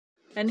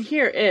And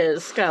here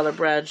is Skylar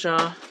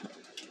Bradshaw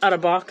out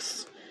of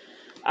box.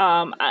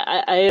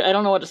 I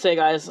don't know what to say,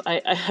 guys.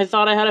 I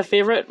thought I had a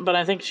favorite, but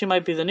I think she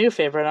might be the new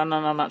favorite. I'm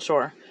not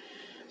sure.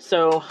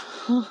 So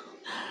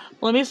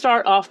let me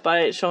start off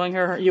by showing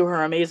you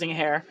her amazing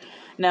hair.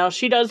 Now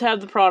she does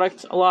have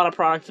a lot of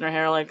product in her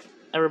hair, like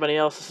everybody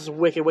else. This is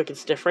wicked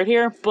stiff right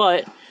here,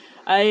 but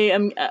I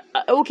am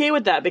okay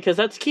with that because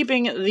that's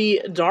keeping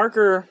the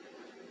darker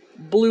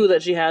blue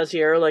that she has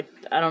here. Like,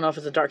 I don't know if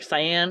it's a dark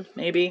cyan,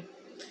 maybe,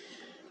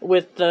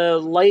 with the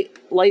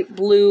light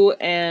blue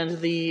and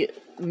the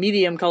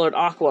medium colored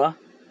aqua.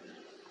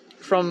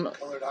 From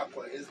colored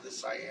aqua is the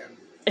cyan.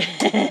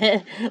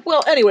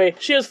 Well, anyway,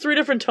 she has 3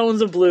 different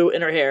tones of blue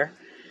in her hair,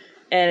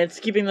 and it's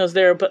keeping those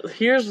there. But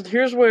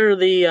here's where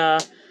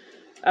the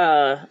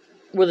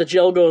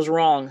gel goes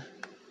wrong.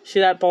 See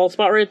that bald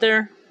spot right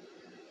there?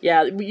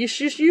 Yeah, you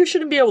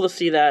shouldn't be able to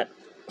see that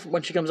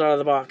when she comes out of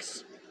the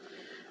box.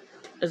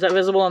 Is that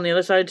visible on the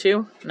other side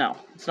too? No,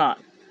 it's not.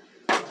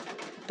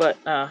 But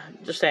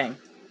just saying,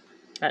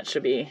 that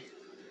should be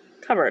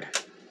covered.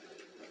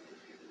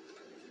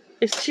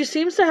 She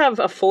seems to have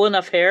a full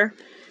enough hair.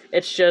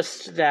 It's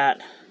just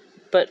that.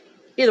 But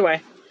either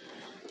way,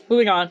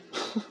 moving on.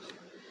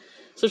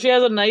 So she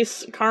has a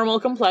nice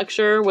caramel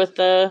complexure with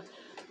the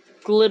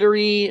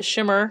glittery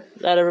shimmer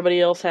that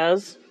everybody else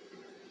has.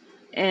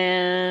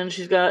 And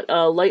she's got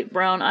a light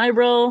brown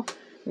eyebrow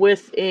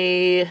with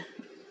a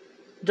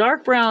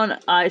dark brown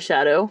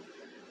eyeshadow,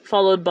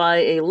 followed by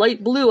a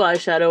light blue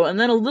eyeshadow, and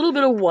then a little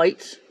bit of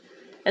white.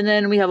 And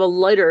then we have a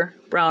lighter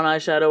brown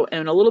eyeshadow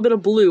and a little bit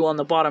of blue on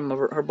the bottom of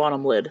her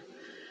bottom lid.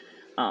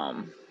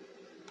 Of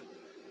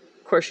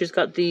course, she's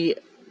got the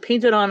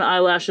painted on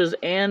eyelashes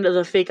and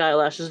the fake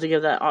eyelashes to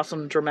give that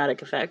awesome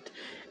dramatic effect.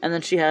 And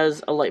then she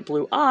has a light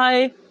blue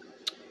eye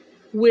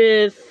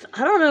with,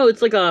 I don't know,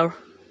 it's like a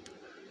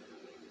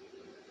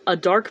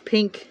dark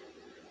pink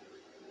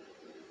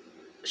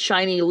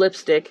shiny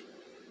lipstick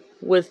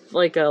with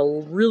like a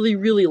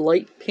really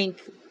light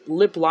pink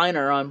lip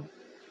liner on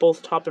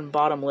both top and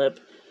bottom lip.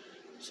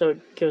 So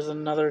it gives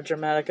another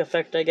dramatic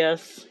effect, I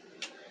guess.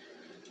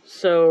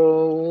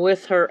 So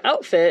with her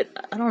outfit,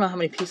 I don't know how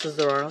many pieces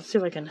there are. Let's see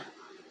if I can...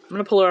 I'm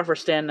going to pull her off her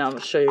stand now to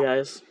show you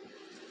guys.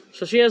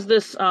 So she has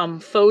this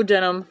faux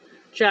denim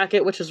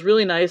jacket, which is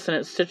really nice, and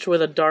it's stitched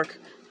with a dark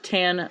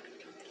tan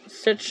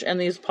stitch, and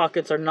these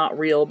pockets are not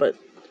real, but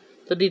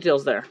the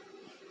detail's there.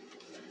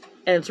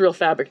 And it's real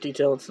fabric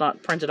detail, it's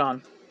not printed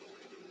on.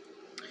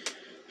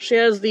 She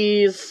has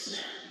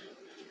these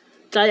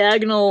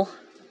diagonal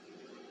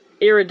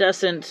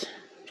iridescent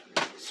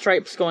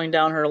stripes going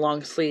down her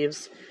long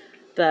sleeves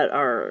that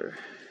are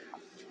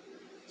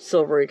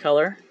silvery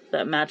color,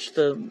 that match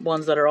the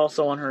ones that are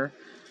also on her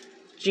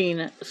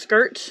jean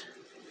skirt.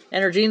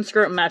 And her jean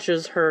skirt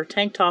matches her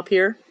tank top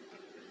here,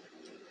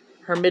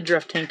 her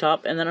midriff tank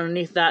top, and then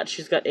underneath that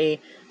she's got a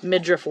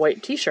midriff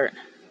white t-shirt.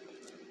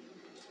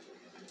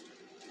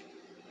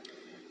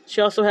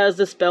 She also has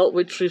this belt,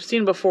 which we've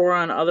seen before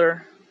on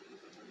other...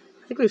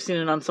 I think we've seen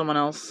it on someone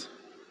else.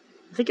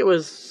 I think it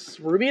was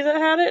Ruby that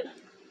had it.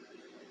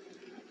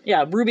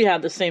 Yeah, Ruby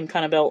had the same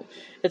kind of belt.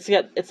 It's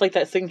like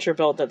that signature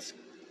belt that's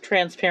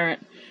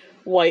transparent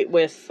white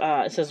with,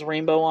 it says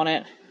rainbow on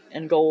it,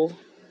 and gold,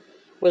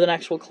 with an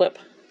actual clip.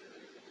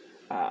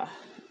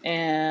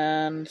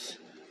 And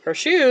her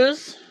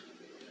shoes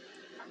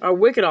are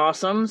wicked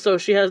awesome. So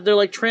they're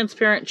like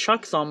transparent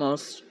Chucks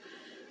almost,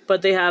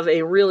 but they have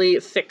a really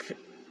thick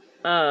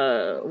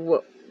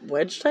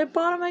wedge type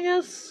bottom, I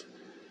guess.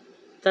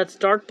 That's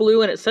dark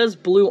blue, and it says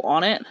blue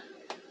on it.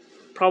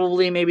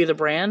 Probably maybe the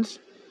brand.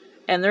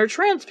 And they're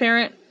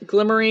transparent,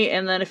 glimmery,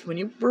 and then when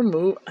you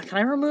remove... Can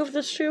I remove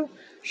this shoe?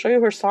 Show you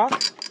her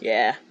sock?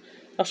 Yeah.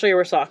 I'll show you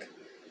her sock.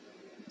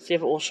 See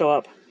if it will show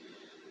up.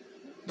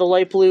 The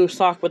light blue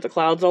sock with the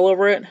clouds all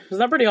over it. Isn't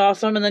that pretty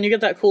awesome? And then you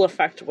get that cool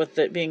effect with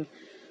it being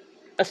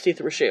a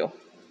see-through shoe.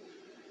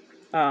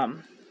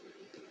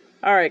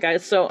 Alright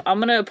guys, so I'm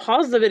going to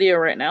pause the video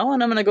right now,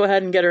 and I'm going to go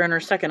ahead and get her in her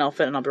second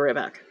outfit, and I'll be right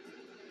back.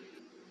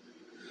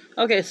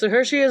 Okay, so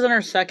here she is in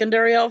her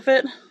secondary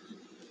outfit.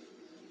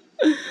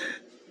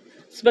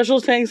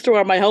 Special thanks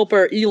to my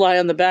helper, Eli,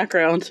 in the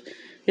background.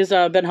 He's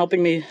been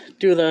helping me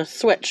do the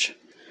switch.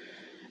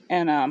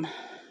 And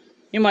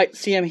you might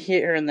see him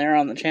here and there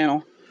on the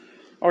channel.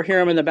 Or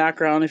hear him in the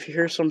background. If you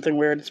hear something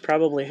weird, it's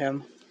probably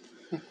him.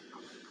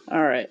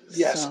 Alright.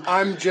 Yes, so.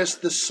 I'm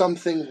just the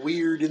something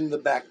weird in the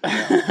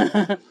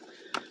background.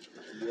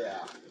 Yeah.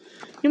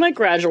 You might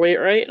graduate,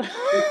 right?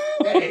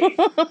 Hey.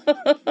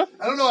 I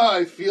don't know how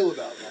I feel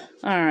about that.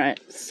 Alright,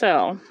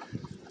 so...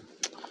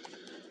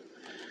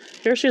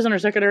 Here she is in her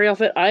secondary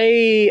outfit.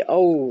 Alright,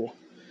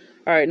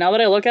 now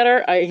that I look at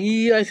her, I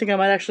think I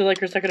might actually like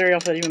her secondary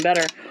outfit even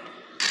better.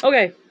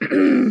 Okay.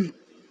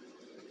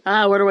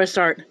 Where do I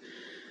start?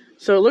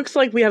 So it looks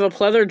like we have a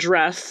pleather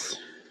dress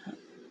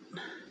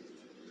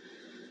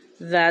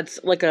that's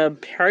like a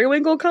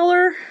periwinkle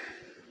color.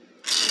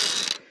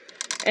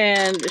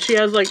 And she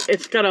has like,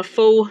 it's got a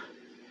faux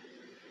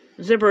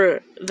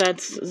zipper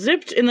that's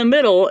zipped in the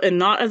middle and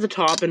not at the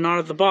top and not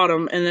at the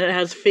bottom, and then it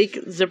has fake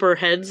zipper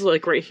heads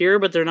like right here,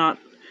 but they're not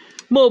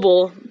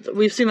mobile.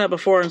 We've seen that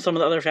before in some of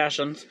the other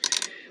fashions.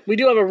 We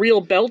do have a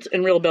real belt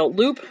and real belt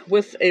loop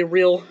with a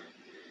real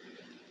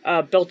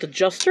belt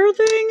adjuster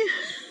thing.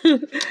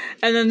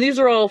 And then these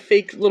are all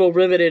fake little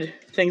riveted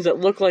things that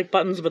look like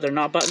buttons, but they're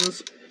not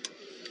buttons.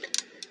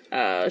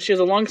 She has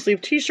a long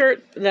sleeve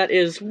t-shirt that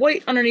is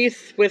white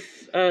underneath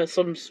with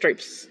some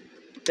stripes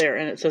there,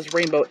 and it says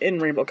rainbow in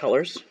rainbow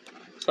colors.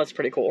 So that's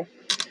pretty cool.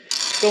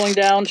 Going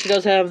down, she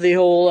does have the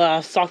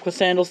whole sock with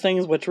sandals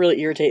things, which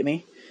really irritate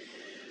me.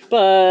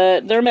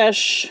 But they're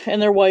mesh,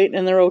 and they're white,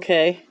 and they're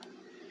okay.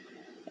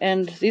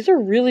 And these are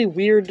really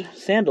weird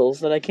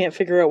sandals that I can't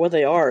figure out what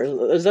they are.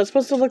 Is that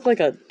supposed to look like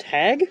a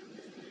tag?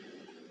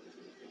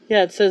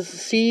 Yeah, it says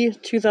C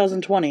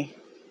 2020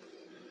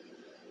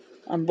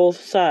 on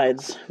both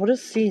sides. What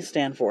does C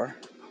stand for?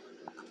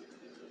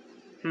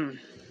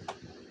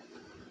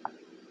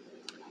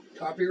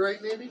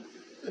 Copyright, maybe?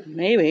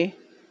 Maybe.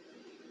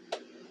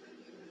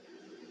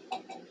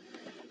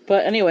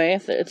 But anyway,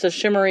 it's a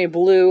shimmery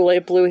blue,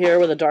 light blue here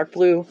with a dark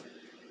blue,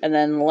 and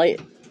then light,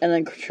 and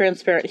then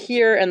transparent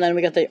here, and then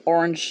we got the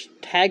orange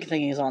tag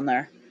thingies on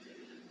there.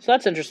 So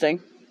that's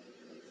interesting.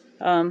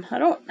 I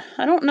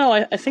don't know.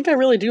 I think I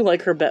really do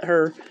like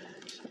her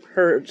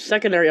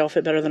secondary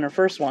outfit better than her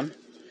first one.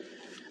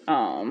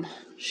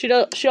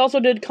 She also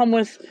did come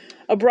with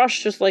a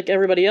brush just like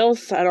everybody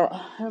else. I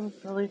haven't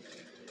really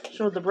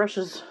showed the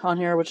brushes on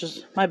here, which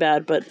is my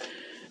bad, but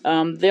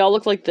they all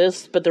look like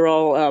this, but they're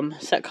all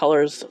set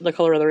colors, the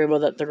color of the rainbow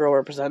that the girl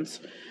represents.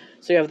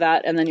 So you have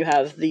that, and then you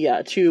have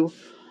the two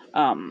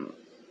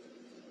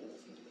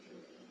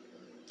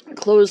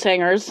clothes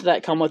hangers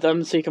that come with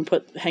them, so you can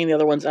hang the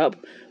other ones up.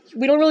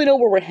 We don't really know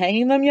where we're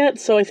hanging them yet,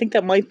 so I think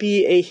that might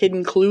be a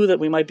hidden clue that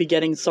we might be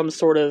getting some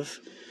sort of,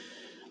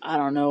 I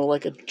don't know,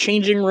 like a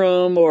changing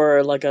room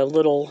or like a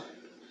little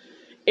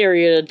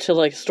area to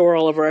like store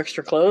all of our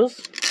extra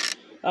clothes.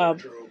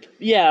 Wardrobe.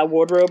 Yeah,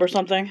 wardrobe or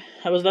something.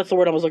 That's the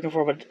word I was looking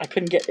for, but I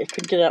couldn't get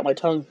it out my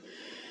tongue.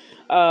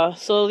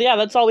 So yeah,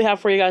 that's all we have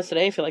for you guys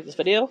today. If you like this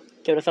video,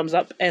 give it a thumbs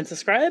up and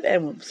subscribe,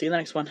 and we'll see you in the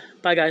next one.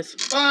 Bye, guys.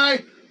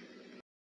 Bye!